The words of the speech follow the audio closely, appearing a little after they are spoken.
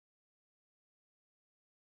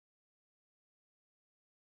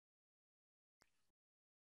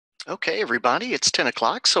Okay, everybody, it's 10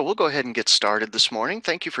 o'clock, so we'll go ahead and get started this morning.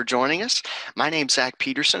 Thank you for joining us. My name's Zach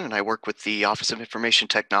Peterson, and I work with the Office of Information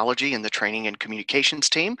Technology and the Training and Communications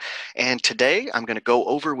team. And today I'm going to go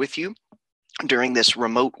over with you during this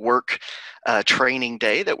remote work training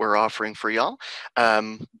day that we're offering for y'all,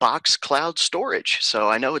 Box Cloud Storage. So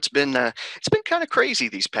I know it's been kind of crazy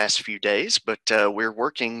these past few days, but we're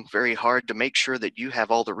working very hard to make sure that you have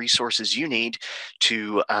all the resources you need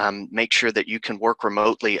to make sure that you can work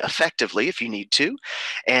remotely effectively if you need to.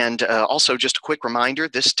 And also, just a quick reminder: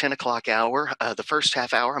 this 10 o'clock hour, the first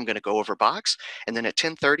half hour, I'm going to go over Box, and then at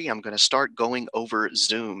 10:30, I'm going to start going over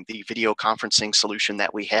Zoom, the video conferencing solution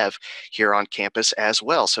that we have here on campus as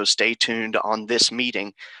well. So stay tuned on this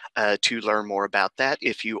meeting to learn more about that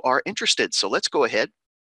if you are interested. So let's go ahead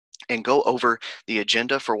and go over the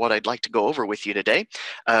agenda for what I'd like to go over with you today.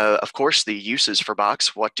 Of course, the uses for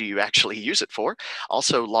Box. What do you actually use it for?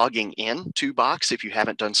 Also, logging in to Box if you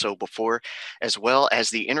haven't done so before, as well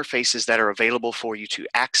as the interfaces that are available for you to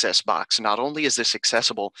access Box. Not only is this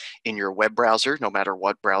accessible in your web browser, no matter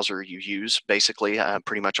what browser you use, basically,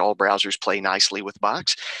 pretty much all browsers play nicely with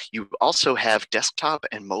Box. You also have desktop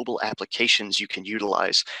and mobile applications you can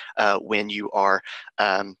utilize when you are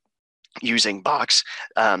using Box.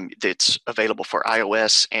 That's available for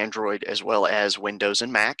iOS, Android, as well as Windows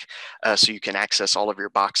and Mac. So you can access all of your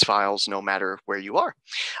Box files no matter where you are.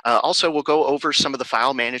 Also, we'll go over some of the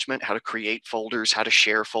file management, how to create folders, how to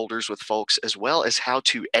share folders with folks, as well as how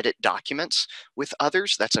to edit documents with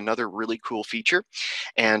others. That's another really cool feature.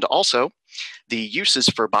 And also, the uses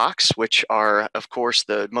for Box, which are, of course,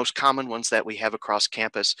 the most common ones that we have across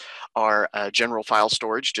campus, are general file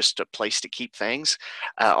storage, just a place to keep things.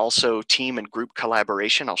 Also, team and group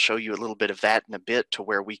collaboration. I'll show you a little bit of that in a bit, to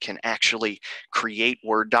where we can actually create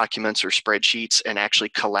Word documents or spreadsheets and actually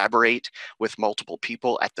collaborate with multiple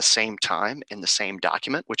people at the same time in the same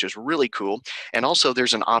document, which is really cool. And also,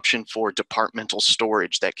 there's an option for departmental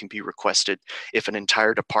storage that can be requested if an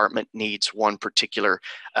entire department needs one particular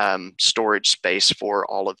storage space for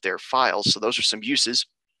all of their files. So those are some uses.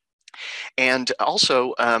 And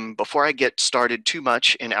also, before I get started too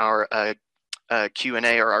much in our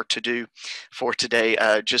Q&A or our to-do for today,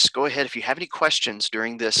 just go ahead. If you have any questions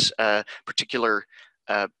during this particular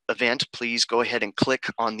event, please go ahead and click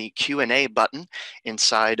on the Q&A button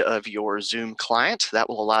inside of your Zoom client. That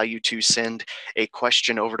will allow you to send a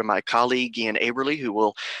question over to my colleague, Ian Aberly, who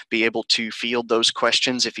will be able to field those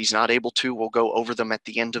questions. If he's not able to, we'll go over them at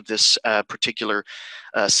the end of this particular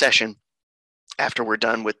session, after we're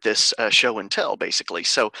done with this show and tell, basically.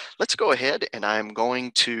 So let's go ahead, and I'm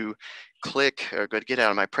going to click, or go to get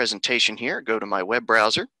out of my presentation here, go to my web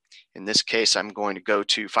browser. In this case, I'm going to go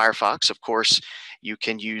to Firefox. Of course, you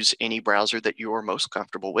can use any browser that you are most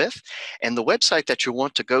comfortable with. And the website that you'll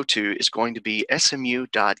want to go to is going to be smu.edu/box.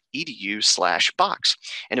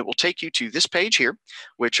 And it will take you to this page here,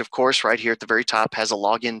 which, of course, right here at the very top has a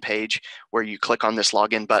login page where you click on this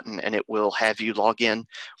login button, and it will have you log in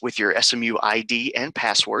with your SMU ID and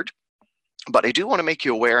password. But I do want to make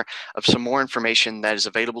you aware of some more information that is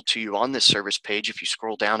available to you on this service page. If you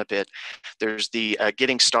scroll down a bit, there's the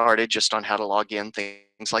getting started, just on how to log in,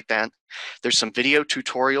 things like that. There's some video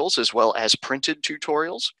tutorials as well as printed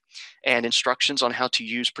tutorials and instructions on how to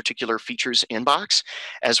use particular features in Box,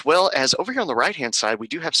 as well as over here on the right-hand side, we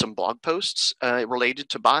do have some blog posts related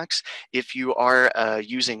to Box. If you are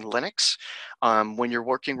using Linux when you're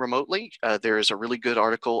working remotely, there is a really good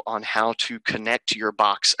article on how to connect your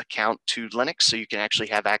Box account to Linux, so you can actually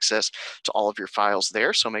have access to all of your files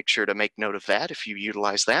there. So make sure to make note of that if you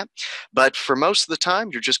utilize that. But for most of the time,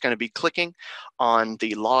 you're just going to be clicking on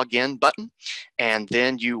the login button, and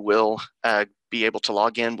then you will be able to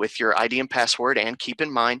log in with your ID and password. And keep in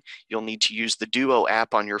mind, you'll need to use the Duo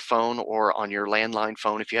app on your phone or on your landline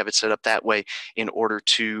phone, if you have it set up that way, in order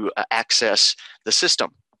to access the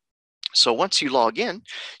system. So once you log in,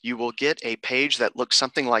 you will get a page that looks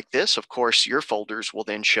something like this. Of course, your folders will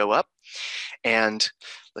then show up. And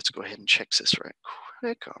let's go ahead and check this right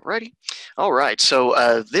quick. Alrighty. All right.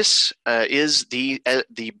 So this is the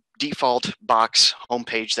default Box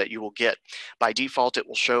homepage that you will get. By default, it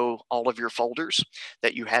will show all of your folders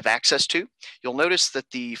that you have access to. You'll notice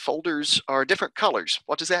that the folders are different colors.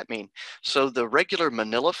 What does that mean? So the regular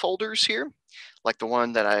manila folders here, like the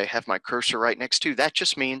one that I have my cursor right next to, that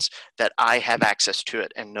just means that I have access to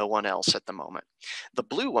it and no one else at the moment. The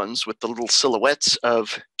blue ones with the little silhouettes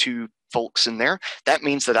of two folks in there, that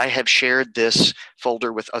means that I have shared this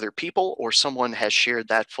folder with other people, or someone has shared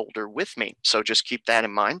that folder with me. So just keep that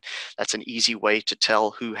in mind. That's an easy way to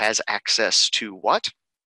tell who has access to what.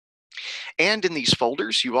 And in these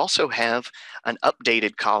folders, you also have an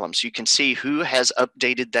updated column. So you can see who has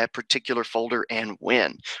updated that particular folder and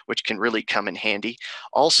when, which can really come in handy.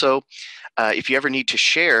 Also, if you ever need to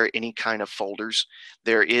share any kind of folders,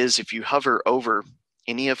 there is, if you hover over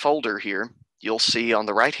any folder here, you'll see on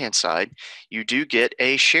the right-hand side, you do get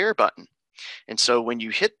a share button. And so when you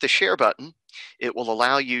hit the share button, it will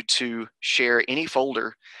allow you to share any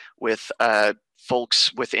folder with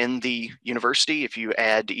folks within the university if you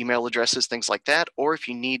add email addresses, things like that, or if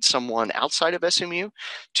you need someone outside of SMU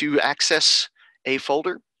to access a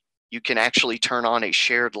folder, you can actually turn on a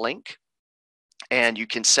shared link and you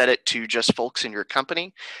can set it to just folks in your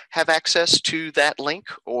company have access to that link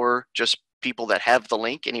or just people that have the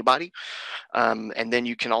link, anybody. And then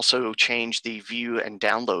you can also change the view and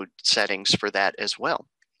download settings for that as well.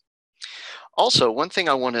 Also, one thing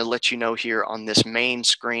I want to let you know here on this main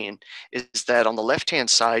screen is that on the left-hand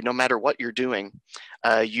side, no matter what you're doing,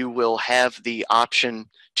 you will have the option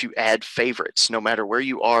to add favorites. No matter where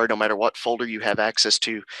you are, no matter what folder you have access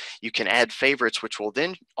to, you can add favorites, which will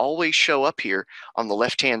then always show up here on the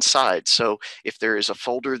left-hand side. So if there is a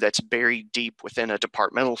folder that's buried deep within a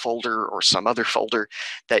departmental folder or some other folder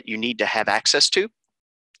that you need to have access to,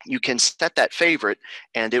 you can set that favorite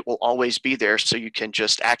and it will always be there, so you can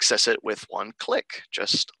just access it with one click,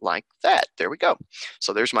 just like that. There we go.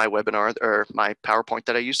 So there's my webinar or my PowerPoint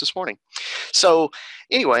that I used this morning. So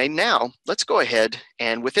anyway, now let's go ahead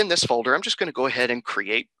and within this folder, I'm just going to go ahead and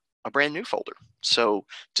create a brand new folder. So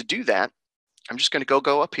to do that, I'm just going to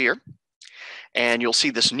go up here and you'll see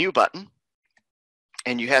this new button.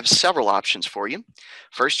 And you have several options for you.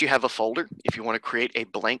 First, you have a folder if you want to create a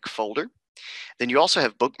blank folder. Then you also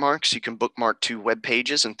have bookmarks. You can bookmark to web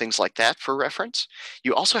pages and things like that for reference.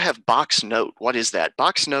 You also have Box Note. What is that?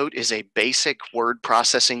 Box Note is a basic word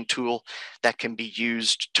processing tool that can be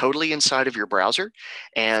used totally inside of your browser,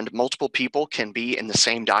 and multiple people can be in the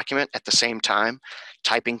same document at the same time,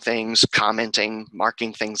 typing things, commenting,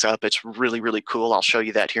 marking things up. It's really, really cool. I'll show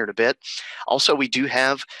you that here in a bit. Also, we do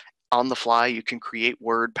have on the fly, you can create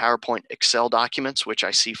Word, PowerPoint, Excel documents, which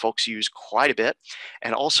I see folks use quite a bit.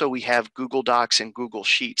 And also we have Google Docs and Google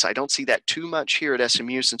Sheets. I don't see that too much here at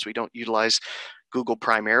SMU since we don't utilize Google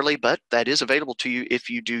primarily, but that is available to you if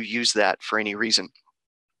you do use that for any reason.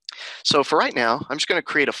 So for right now, I'm just going to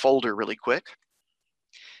create a folder really quick.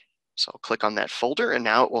 So I'll click on that folder, and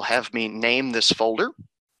now it will have me name this folder.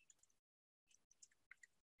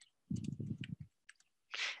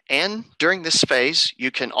 And during this phase,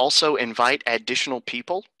 you can also invite additional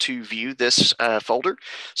people to view this folder.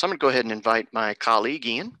 So I'm going to go ahead and invite my colleague,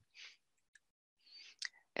 Ian,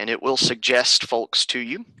 and it will suggest folks to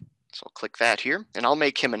you. So I'll click that here, and I'll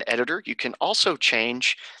make him an editor. You can also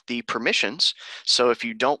change the permissions. So if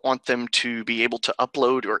you don't want them to be able to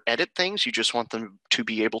upload or edit things, you just want them to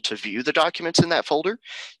be able to view the documents in that folder,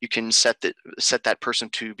 you can set that person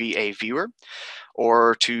to be a viewer.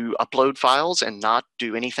 Or to upload files and not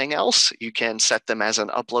do anything else, you can set them as an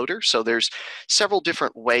uploader. So there's several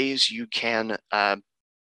different ways you can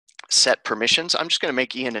set permissions. I'm just going to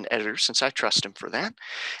make Ian an editor since I trust him for that.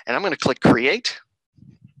 And I'm going to click Create.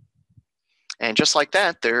 And just like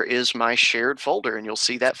that, there is my shared folder, and you'll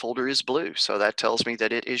see that folder is blue. So that tells me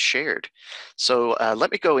that it is shared. So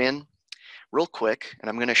let me go in real quick, and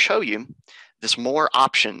I'm going to show you this More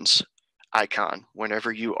Options icon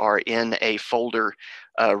whenever you are in a folder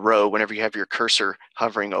row, whenever you have your cursor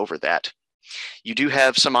hovering over that. You do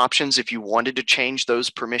have some options if you wanted to change those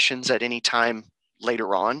permissions at any time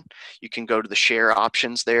later on. You can go to the share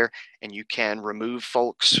options there, and you can remove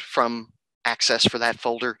folks from access for that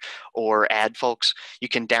folder or add folks. You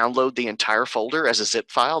can download the entire folder as a zip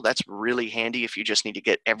file. That's really handy if you just need to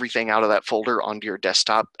get everything out of that folder onto your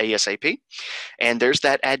desktop ASAP. And there's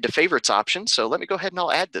that add to favorites option. So let me go ahead and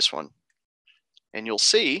I'll add this one. And you'll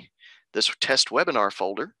see this test webinar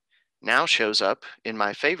folder now shows up in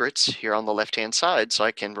my favorites here on the left-hand side, so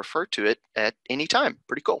I can refer to it at any time.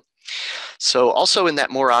 Pretty cool. So also in that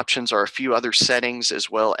more options are a few other settings, as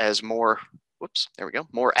well as more, there we go,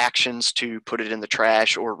 more actions to put it in the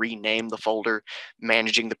trash or rename the folder,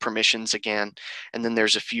 managing the permissions again. And then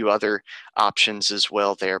there's a few other options as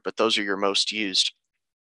well there, but those are your most used.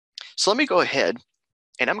 So let me go ahead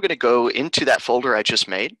and I'm going to go into that folder I just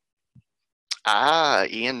made.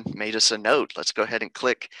 Ian made us a note. Let's go ahead and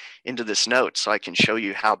click into this note so I can show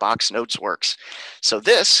you how Box Notes works. So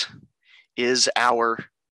this is our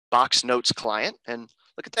Box Notes client, and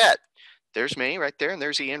look at that. There's me right there, and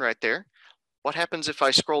there's Ian right there. What happens if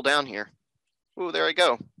I scroll down here? Oh, there I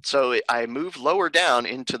go. So I move lower down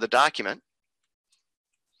into the document,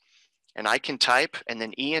 and I can type, and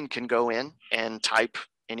then Ian can go in and type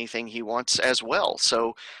anything he wants as well.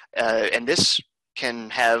 So, and this can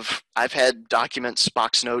have, I've had documents,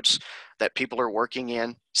 box notes that people are working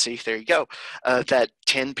in. See, there you go, that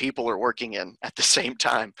 10 people are working in at the same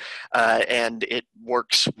time. And it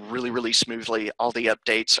works really, really smoothly. All the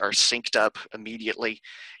updates are synced up immediately.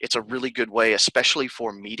 It's a really good way, especially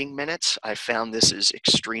for meeting minutes. I found this is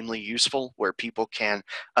extremely useful where people can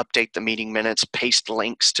update the meeting minutes, paste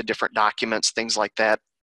links to different documents, things like that.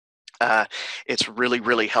 It's really,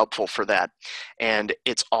 really helpful for that. And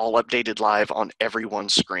it's all updated live on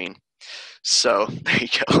everyone's screen. So there you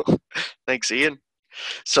go. Thanks, Ian.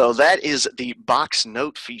 So that is the box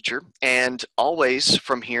note feature. And always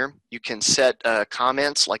from here, you can set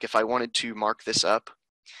comments, like if I wanted to mark this up,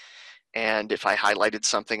 and if I highlighted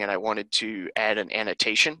something and I wanted to add an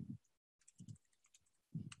annotation,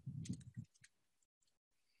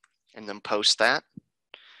 and then post that.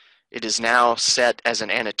 It is now set as an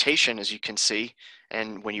annotation, as you can see,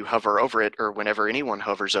 and when you hover over it, or whenever anyone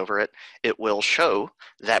hovers over it, it will show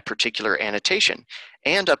that particular annotation.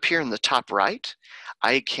 And up here in the top right,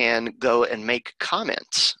 I can go and make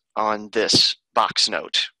comments on this box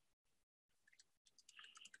note.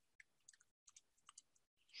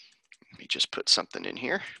 Let me just put something in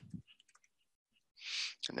here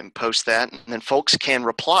and then post that, and then folks can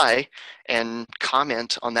reply and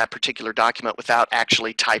comment on that particular document without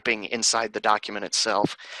actually typing inside the document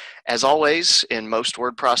itself. As always, in most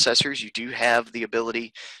word processors, you do have the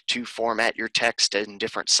ability to format your text in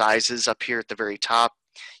different sizes up here at the very top.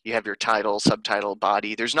 You have your title, subtitle,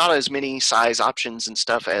 body. There's not as many size options and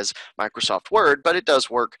stuff as Microsoft Word, but it does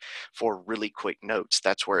work for really quick notes.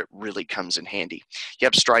 That's where it really comes in handy. You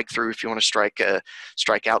have strike through if you want to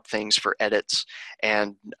strike out things for edits,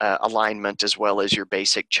 and alignment, as well as your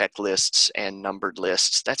basic checklists and numbered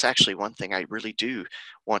lists. That's actually one thing I really do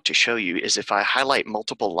want to show you is if I highlight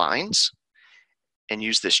multiple lines and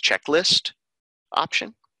use this checklist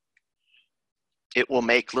option, it will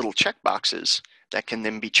make little checkboxes that can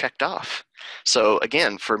then be checked off. So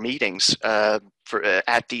again, for meetings,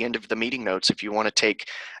 at the end of the meeting notes, if you want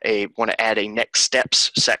to add a next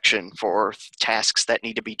steps section for tasks that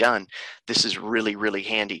need to be done, this is really, really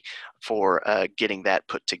handy for getting that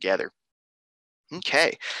put together.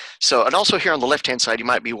 Okay, so and also here on the left-hand side, you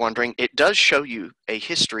might be wondering, it does show you a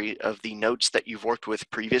history of the notes that you've worked with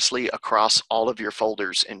previously across all of your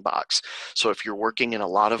folders in Box. So if you're working in a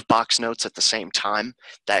lot of Box notes at the same time,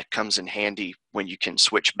 that comes in handy when you can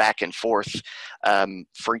switch back and forth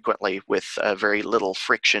frequently with very little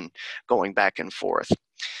friction going back and forth.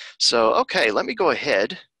 So, okay, let me go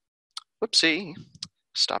ahead. Whoopsie,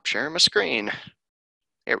 stop sharing my screen.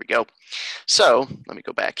 There we go. So let me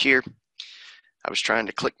go back here. I was trying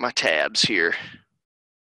to click my tabs here.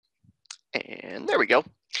 And there we go.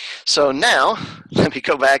 So now, let me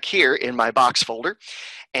go back here in my Box folder.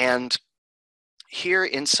 And here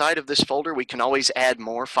inside of this folder, we can always add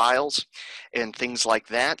more files and things like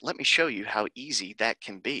that. Let me show you how easy that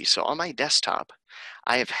can be. So on my desktop,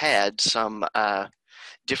 I have had some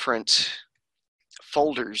different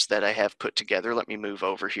folders that I have put together. Let me move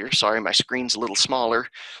over here. Sorry, my screen's a little smaller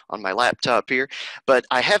on my laptop here, but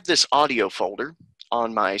I have this audio folder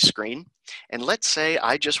on my screen, and let's say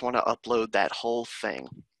I just want to upload that whole thing.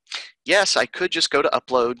 Yes, I could just go to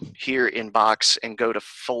upload here in Box and go to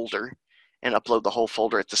folder and upload the whole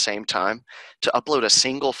folder at the same time. To upload a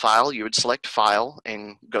single file, you would select File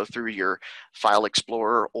and go through your File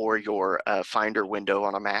Explorer or your Finder window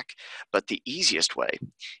on a Mac. But the easiest way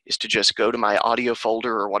is to just go to my audio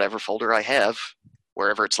folder or whatever folder I have,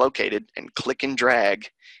 wherever it's located, and click and drag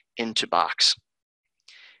into Box.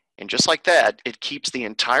 And just like that, it keeps the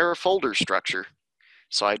entire folder structure,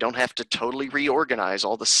 so I don't have to totally reorganize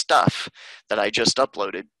all the stuff that I just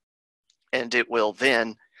uploaded. And it will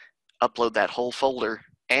then upload that whole folder.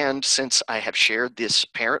 And since I have shared this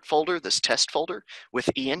parent folder, this test folder, with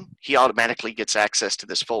Ian, he automatically gets access to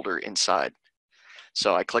this folder inside.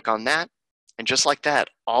 So I click on that, and just like that,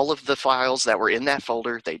 all of the files that were in that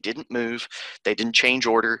folder, they didn't move, they didn't change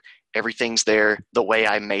order, everything's there the way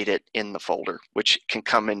I made it in the folder, which can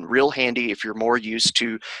come in real handy if you're more used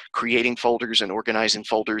to creating folders and organizing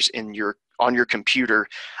folders on your computer,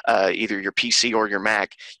 either your PC or your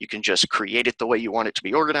Mac. You can just create it the way you want it to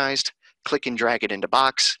be organized, click and drag it into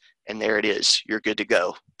Box, and there it is. You're good to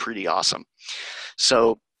go. Pretty awesome.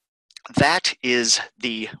 So that is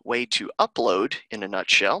the way to upload in a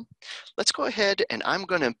nutshell. Let's go ahead, and I'm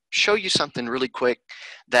going to show you something really quick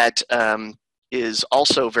that is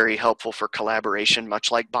also very helpful for collaboration, much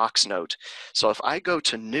like BoxNote. So if I go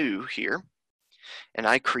to New here, and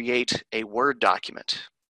I create a Word document,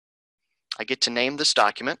 I get to name this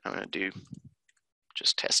document. I'm going to do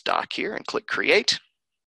just test doc here and click Create.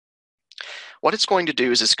 What it's going to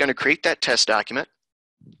do is it's going to create that test document.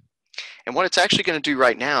 And what it's actually going to do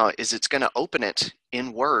right now is it's going to open it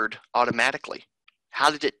in Word automatically.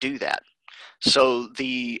 How did it do that? So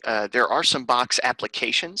there are some Box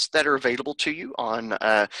applications that are available to you on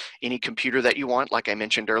any computer that you want. Like I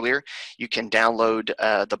mentioned earlier, you can download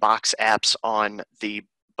the Box apps on the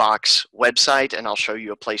Box website, and I'll show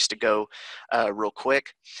you a place to go real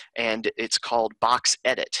quick. And it's called Box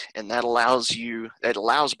Edit, and that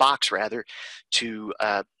allows Box rather to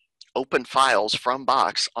open files from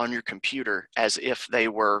Box on your computer as if they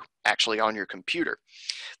were actually on your computer.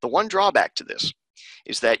 The one drawback to this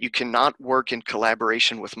is that you cannot work in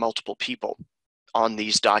collaboration with multiple people on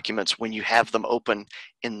these documents when you have them open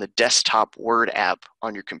in the desktop Word app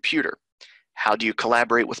on your computer. How do you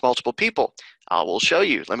collaborate with multiple people? I will show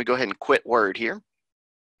you. Let me go ahead and quit Word here.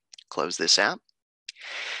 Close this out.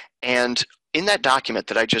 And in that document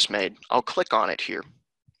that I just made, I'll click on it here.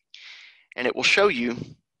 And it will show you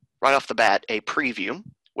right off the bat a preview,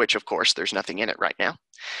 which of course there's nothing in it right now.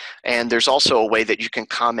 And there's also a way that you can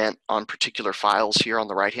comment on particular files here on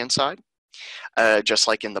the right-hand side, just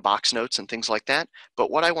like in the Box notes and things like that.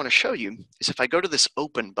 But what I want to show you is if I go to this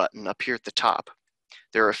Open button up here at the top,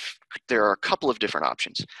 there are a couple of different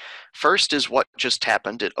options. First is what just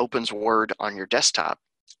happened. It opens Word on your desktop.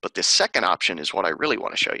 But the second option is what I really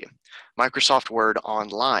want to show you, Microsoft Word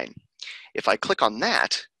Online. If I click on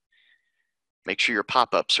that, make sure your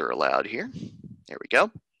pop-ups are allowed here. There we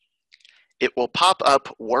go. It will pop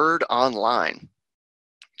up Word Online,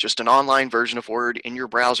 just an online version of Word in your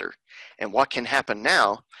browser. And what can happen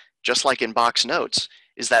now, just like in Box Notes,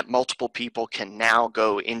 is that multiple people can now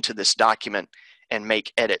go into this document and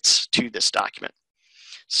make edits to this document.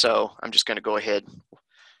 So I'm just going to go ahead.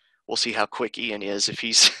 We'll see how quick Ian is if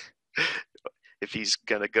he's if he's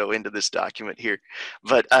going to go into this document here.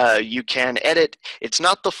 But you can edit. It's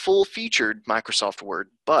not the full-featured Microsoft Word,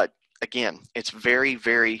 but again, it's very,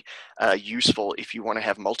 very useful if you want to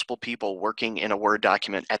have multiple people working in a Word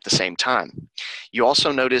document at the same time. You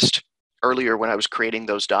also noticed earlier when I was creating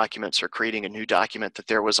those documents or creating a new document that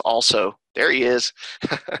there was also, there he is,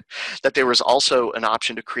 that there was also an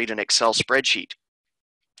option to create an Excel spreadsheet.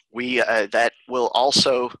 That will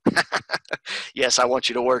also, yes, I want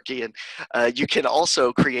you to work, Ian. You can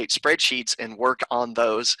also create spreadsheets and work on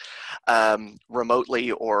those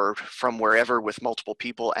remotely or from wherever with multiple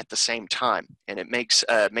people at the same time. And it makes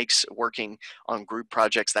working on group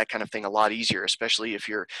projects, that kind of thing, a lot easier, especially if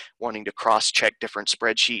you're wanting to cross-check different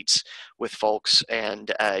spreadsheets with folks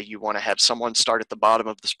and you want to have someone start at the bottom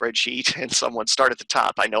of the spreadsheet and someone start at the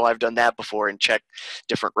top. I know I've done that before and checked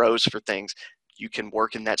different rows for things. You can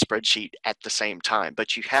work in that spreadsheet at the same time,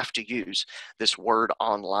 but you have to use this Word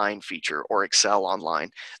Online feature or Excel Online.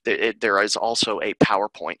 There is also a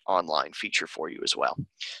PowerPoint Online feature for you as well.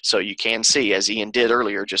 So you can see, as Ian did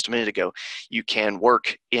earlier just a minute ago, you can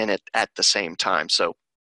work in it at the same time. So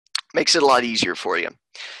makes it a lot easier for you.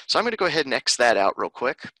 So I'm going to go ahead and X that out real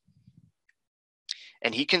quick.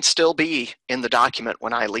 And he can still be in the document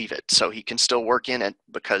when I leave it. So he can still work in it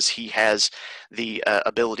because he has the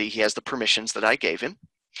ability, he has the permissions that I gave him.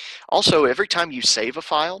 Also, every time you save a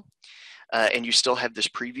file and you still have this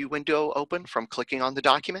preview window open from clicking on the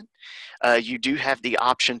document, you do have the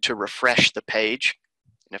option to refresh the page.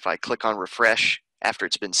 And if I click on refresh after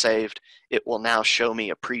it's been saved, it will now show me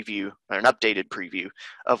a preview, an updated preview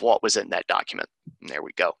of what was in that document. And there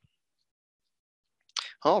we go.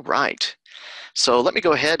 All right. So let me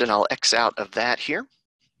go ahead and I'll X out of that here.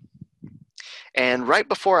 And right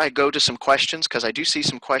before I go to some questions, because I do see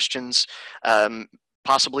some questions,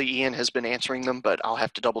 possibly Ian has been answering them, but I'll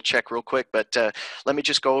have to double check real quick. But let me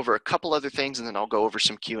just go over a couple other things and then I'll go over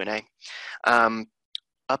some Q&A.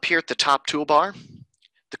 Up here at the top toolbar,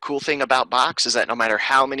 the cool thing about Box is that no matter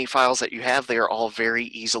how many files that you have, they are all very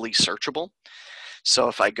easily searchable. So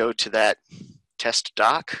if I go to that test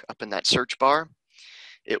doc up in that search bar,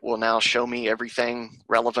 it will now show me everything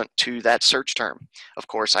relevant to that search term. Of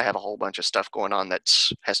course, I have a whole bunch of stuff going on that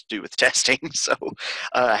has to do with testing, so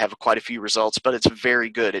I have quite a few results, but it's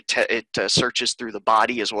very good. It searches through the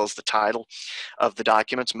body as well as the title of the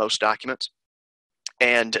documents, most documents.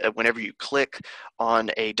 And whenever you click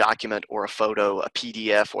on a document or a photo, a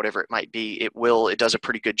PDF, whatever it might be, it does a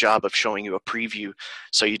pretty good job of showing you a preview,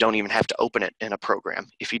 so you don't even have to open it in a program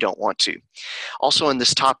if you don't want to. Also in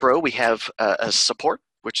this top row, we have a support,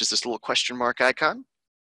 which is this little question mark icon.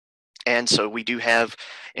 And so we do have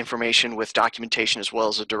information with documentation as well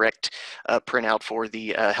as a direct printout for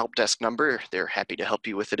the help desk number. They're happy to help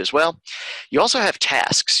you with it as well. You also have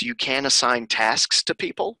tasks. You can assign tasks to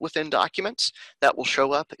people within documents that will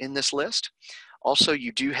show up in this list. Also,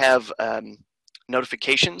 you do have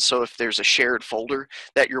notifications. So if there's a shared folder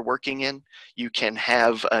that you're working in, you can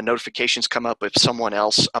have notifications come up if someone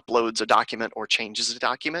else uploads a document or changes a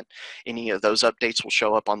document. Any of those updates will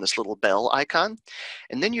show up on this little bell icon.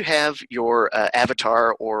 And then you have your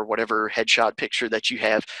avatar or whatever headshot picture that you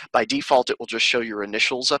have. By default, it will just show your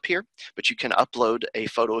initials up here, but you can upload a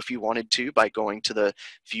photo if you wanted to by going to the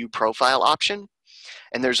View Profile option.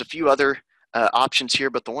 And there's a few other options here,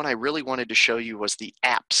 but the one I really wanted to show you was the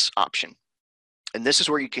Apps option. And this is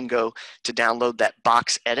where you can go to download that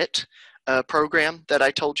Box Edit program that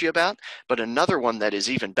I told you about. But another one that is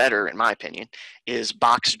even better, in my opinion, is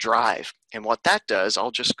Box Drive. And what that does,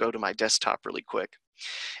 I'll just go to my desktop really quick,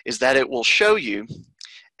 is that it will show you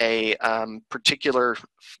a particular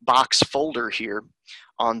Box folder here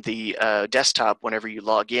on the desktop whenever you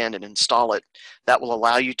log in and install it. That will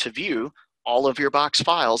allow you to view all of your Box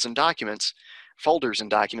files and documents, folders and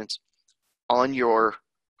documents on your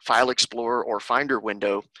File Explorer or Finder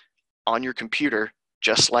window on your computer,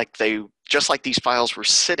 just like these files were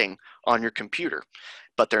sitting on your computer,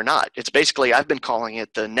 but they're not. It's basically, I've been calling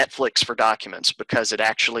it the Netflix for documents, because it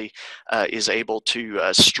actually is able to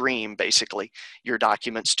stream basically your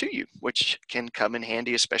documents to you, which can come in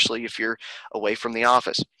handy, especially if you're away from the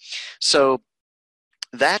office. So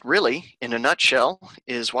that really, in a nutshell,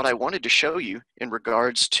 is what I wanted to show you in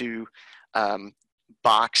regards to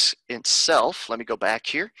Box itself. Let me go back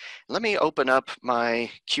here. Let me open up my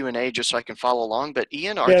Q&A just so I can follow along. But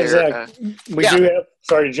Ian, are there? Zach, we do have,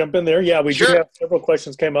 sorry to jump in there. Yeah, we do have several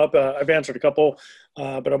questions came up. I've answered a couple,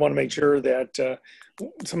 but I want to make sure that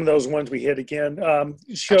some of those ones we hit again.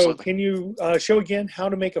 Can you show again how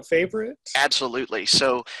to make a favorite? Absolutely.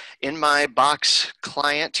 So in my Box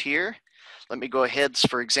client here, let me go ahead,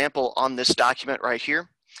 for example, on this document right here,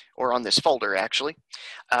 or on this folder actually,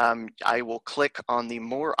 I will click on the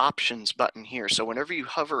More Options button here. So whenever you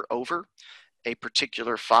hover over a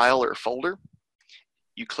particular file or folder,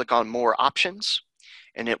 you click on More Options,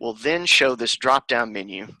 and it will then show this drop-down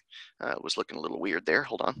menu. It was looking a little weird there.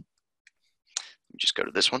 Hold on. Let me just go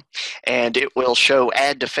to this one. And it will show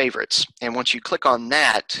Add to Favorites. And once you click on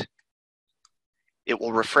that, it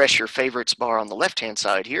will refresh your favorites bar on the left-hand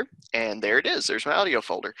side here, and there it is. There's my audio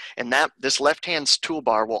folder, and this left-hand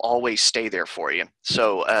toolbar will always stay there for you.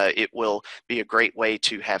 So it will be a great way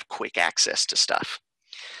to have quick access to stuff.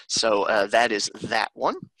 So that is that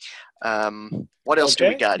one. What else do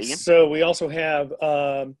we got, Ian? So we also have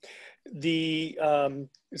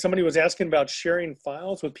somebody was asking about sharing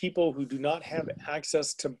files with people who do not have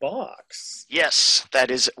access to Box. Yes, that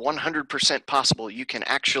is 100% possible. You can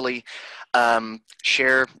actually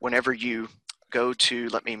share whenever you go to,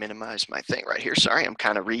 let me minimize my thing right here. Sorry, I'm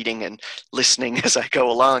kind of reading and listening as I go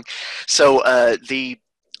along. So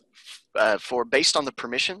based on the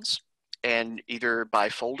permissions, and either by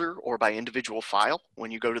folder or by individual file,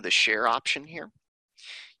 when you go to the share option here,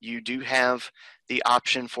 you do have the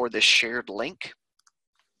option for this shared link.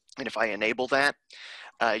 And if I enable that,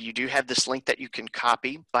 you do have this link that you can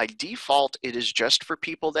copy. By default, it is just for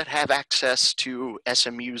people that have access to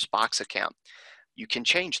SMU's Box account. You can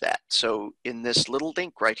change that. So in this little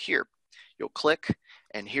link right here, you'll click,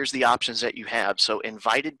 and here's the options that you have. So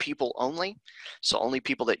invited people only. So only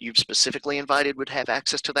people that you've specifically invited would have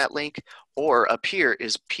access to that link. Or up here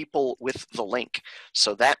is people with the link.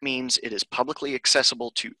 So that means it is publicly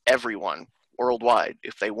accessible to everyone worldwide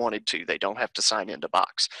if they wanted to. They don't have to sign into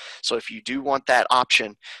Box. So if you do want that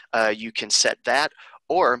option, you can set that.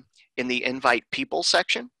 Or in the invite people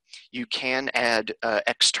section, you can add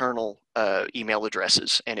external email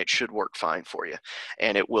addresses, and it should work fine for you.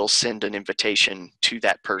 And it will send an invitation to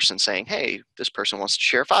that person saying, hey, this person wants to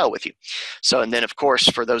share a file with you. So, and then of course,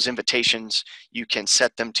 for those invitations, you can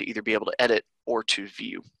set them to either be able to edit or to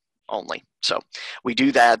view only. So we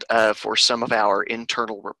do that for some of our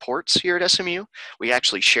internal reports here at SMU. We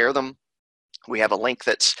actually share them. We have a link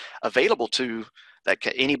that's available that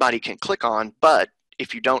anybody can click on, but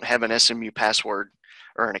if you don't have an SMU password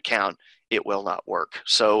or an account, it will not work.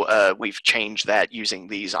 So we've changed that using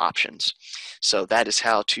these options. So that is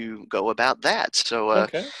how to go about that. So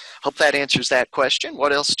hope that answers that question.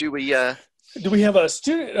 What else do we have a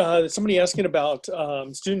student, somebody asking about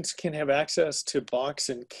students can have access to Box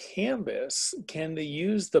and Canvas. Can they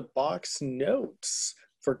use the Box notes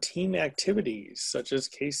for team activities such as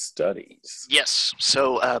case studies? Yes.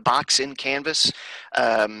 So Box in Canvas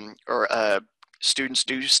students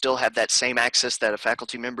do still have that same access that a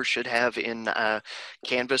faculty member should have in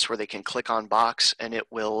Canvas, where they can click on Box and it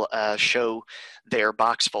will show their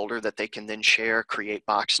Box folder that they can then share, create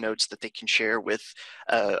Box notes that they can share with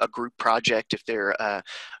a group project if they're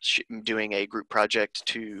doing a group project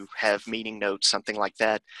to have meeting notes, something like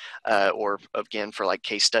that, or again for like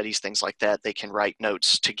case studies, things like that. They can write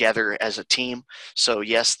notes together as a team. So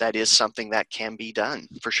yes, that is something that can be done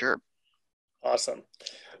for sure. Awesome.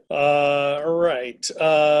 All right.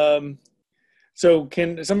 So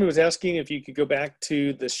somebody was asking if you could go back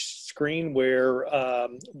to the screen where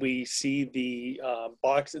we see the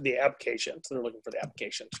box, the application. So they're looking for the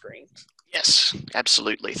application screen. Yes,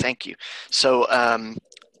 absolutely. Thank you. So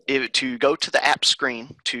to go to the app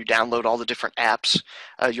screen to download all the different apps,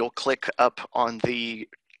 you'll click up on the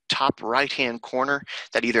top right-hand corner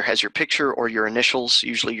that either has your picture or your initials,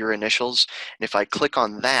 usually your initials. And if I click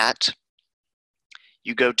on that,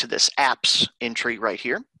 you go to this apps entry right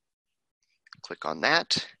here. Click on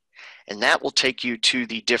that, and that will take you to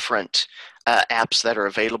the different apps that are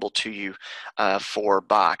available to you for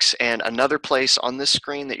Box. And another place on this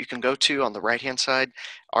screen that you can go to on the right-hand side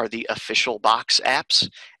are the official Box apps,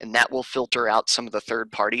 and that will filter out some of the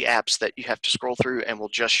third-party apps that you have to scroll through, and will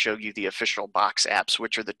just show you the official Box apps,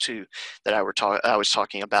 which are the two that I was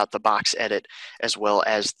talking about, the Box Edit as well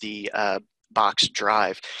as the Box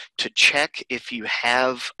Drive. To check if you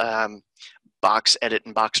have Box Edit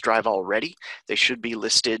and Box Drive already, they should be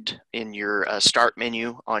listed in your start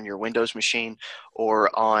menu on your Windows machine,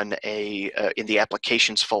 or on in the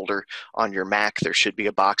applications folder on your Mac. There should be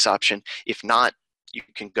a Box option. If not, you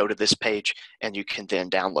can go to this page and you can then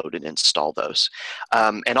download and install those.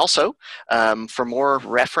 And also, for more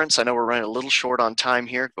reference, I know we're running a little short on time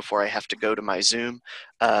here before I have to go to my Zoom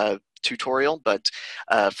tutorial, but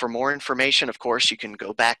for more information, of course, you can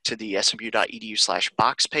go back to the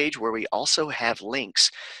smu.edu/Box page, where we also have links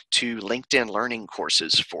to LinkedIn Learning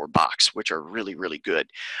courses for Box, which are really, really good.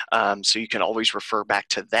 So you can always refer back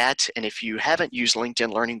to that. And if you haven't used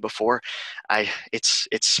LinkedIn Learning before,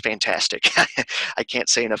 it's fantastic. I can't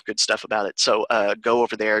say enough good stuff about it. So go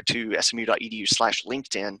over there to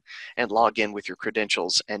smu.edu/LinkedIn and log in with your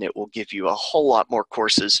credentials, and it will give you a whole lot more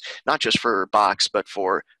courses, not just for Box, but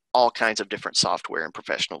for all kinds of different software and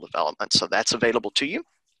professional development. So that's available to you.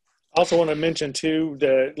 I also want to mention too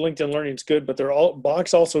that LinkedIn Learning is good, but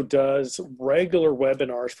Box also does regular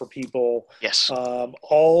webinars for people. Yes.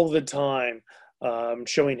 All the time,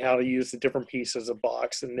 showing how to use the different pieces of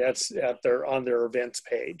Box, and that's on their events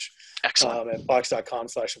page. Excellent. At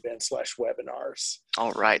box.com/events/webinars.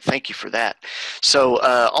 All right, thank you for that. So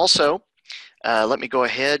also, let me go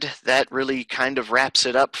ahead. That really kind of wraps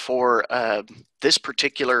it up for this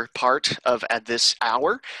particular part of this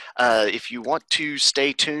hour. If you want to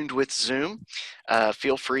stay tuned with Zoom,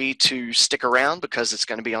 feel free to stick around, because it's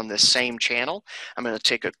going to be on this same channel. I'm going to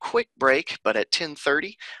take a quick break, but at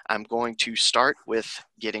 10:30, I'm going to start with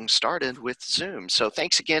getting started with Zoom. So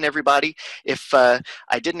thanks again, everybody. If I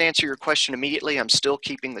didn't answer your question immediately, I'm still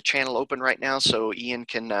keeping the channel open right now, so Ian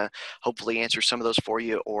can hopefully answer some of those for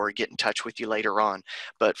you or get in touch with you later on.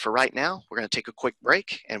 But for right now, we're going to take a quick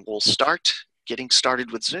break, and we'll start getting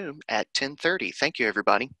started with Zoom at 10:30. Thank you,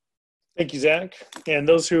 everybody. Thank you, Zach. And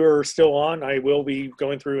those who are still on, I will be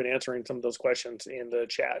going through and answering some of those questions in the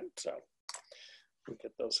chat. So we'll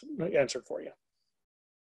get those answered for you.